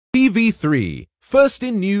TV3, first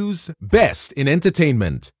in news, best in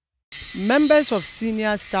entertainment. Members of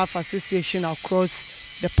senior staff association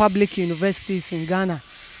across the public universities in Ghana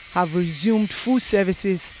have resumed full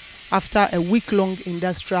services after a week-long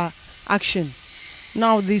industrial action.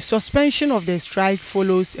 Now, the suspension of the strike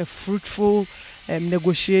follows a fruitful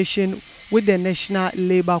negotiation with the National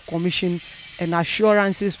Labour Commission and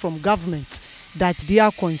assurances from government that their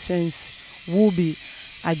concerns will be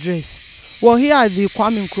addressed. Well, here at the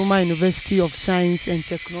Kwame Nkrumah University of Science and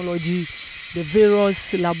Technology, the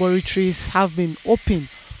various laboratories have been open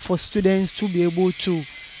for students to be able to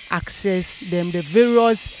access them. The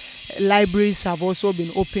various libraries have also been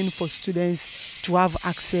open for students to have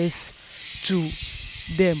access to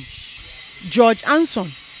them. George Anson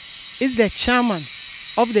is the chairman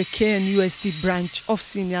of the KNUST branch of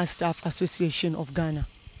Senior Staff Association of Ghana.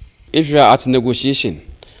 If you are at negotiation,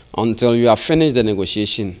 until you have finished the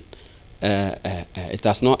negotiation, it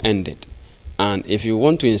has not ended. And if you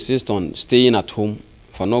want to insist on staying at home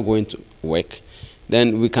for not going to work,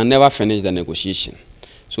 then we can never finish the negotiation.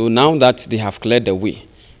 So now that they have cleared the way,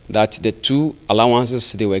 that the two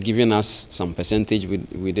allowances they were giving us some percentage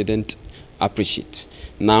we didn't appreciate.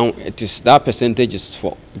 Now it is that percentage is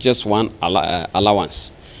for just one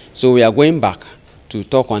allowance. So we are going back to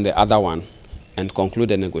talk on the other one and conclude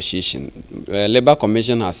the negotiation. Labour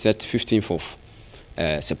Commission has set 15th of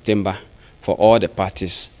September for all the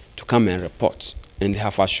parties to come and report, and they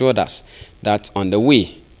have assured us that on the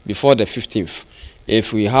way before the 15th,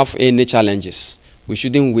 if we have any challenges, we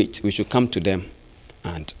shouldn't wait. We should come to them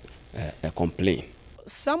and complain.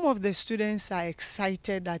 Some of the students are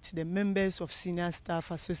excited that the members of Senior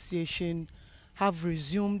Staff Association have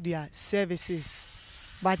resumed their services,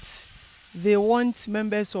 but they want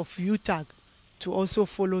members of UTAG to also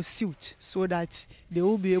follow suit so that they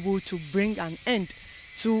will be able to bring an end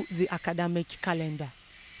to the academic calendar.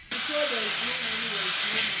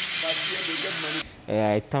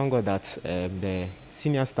 I thank God that the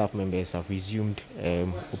senior staff members have resumed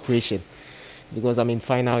operation, because I'm in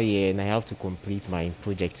final year and I have to complete my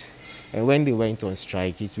project. And when they went on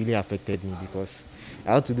strike, it really affected me because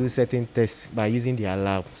I had to do certain tests by using their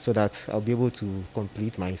lab so that I'll be able to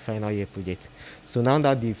complete my final year project. So now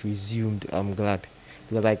that they've resumed, I'm glad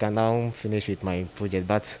because I can now finish with my project.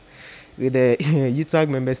 But with the UTAG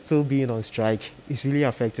members still being on strike, it's really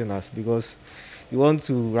affecting us because we want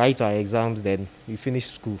to write our exams, then we finish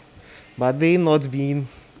school. But they not being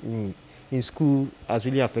in school has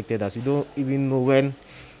really affected us. We don't even know when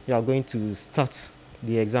we are going to start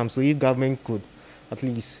the exam. So if government could at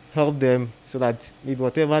least help them so that maybe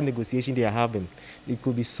whatever negotiation they are having, it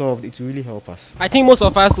could be solved, it will really help us. I think most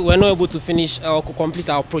of us were not able to finish or complete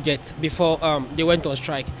our project before they went on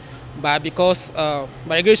strike. But because,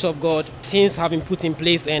 by the grace of God, things have been put in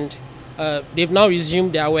place and they've now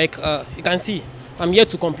resumed their work. You can see, I'm here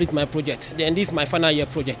to complete my project. And this is my final year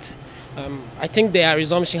project. I think their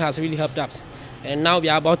resumption has really helped us. And now we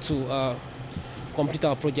are about to complete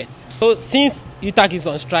our project. So since UTAG is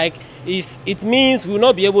on strike, it means we will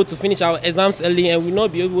not be able to finish our exams early and we will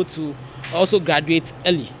not be able to also graduate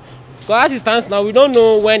early. Because as it stands now, we don't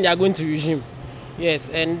know when they are going to resume. Yes,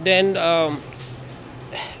 and then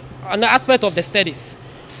on the aspect of the studies,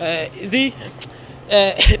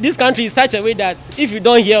 this country is such a way that if you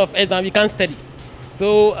don't hear of exam, you can't study.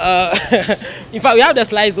 So, in fact, we have the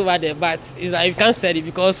slides over there, but it's like you can't study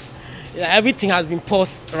because everything has been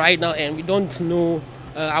paused right now and we don't know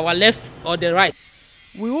our left or the right.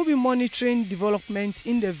 We will be monitoring development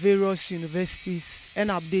in the various universities and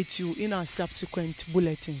update you in our subsequent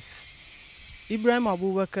bulletins. Ibrahim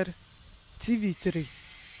Abubakar, TV3,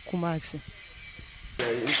 Kumasi.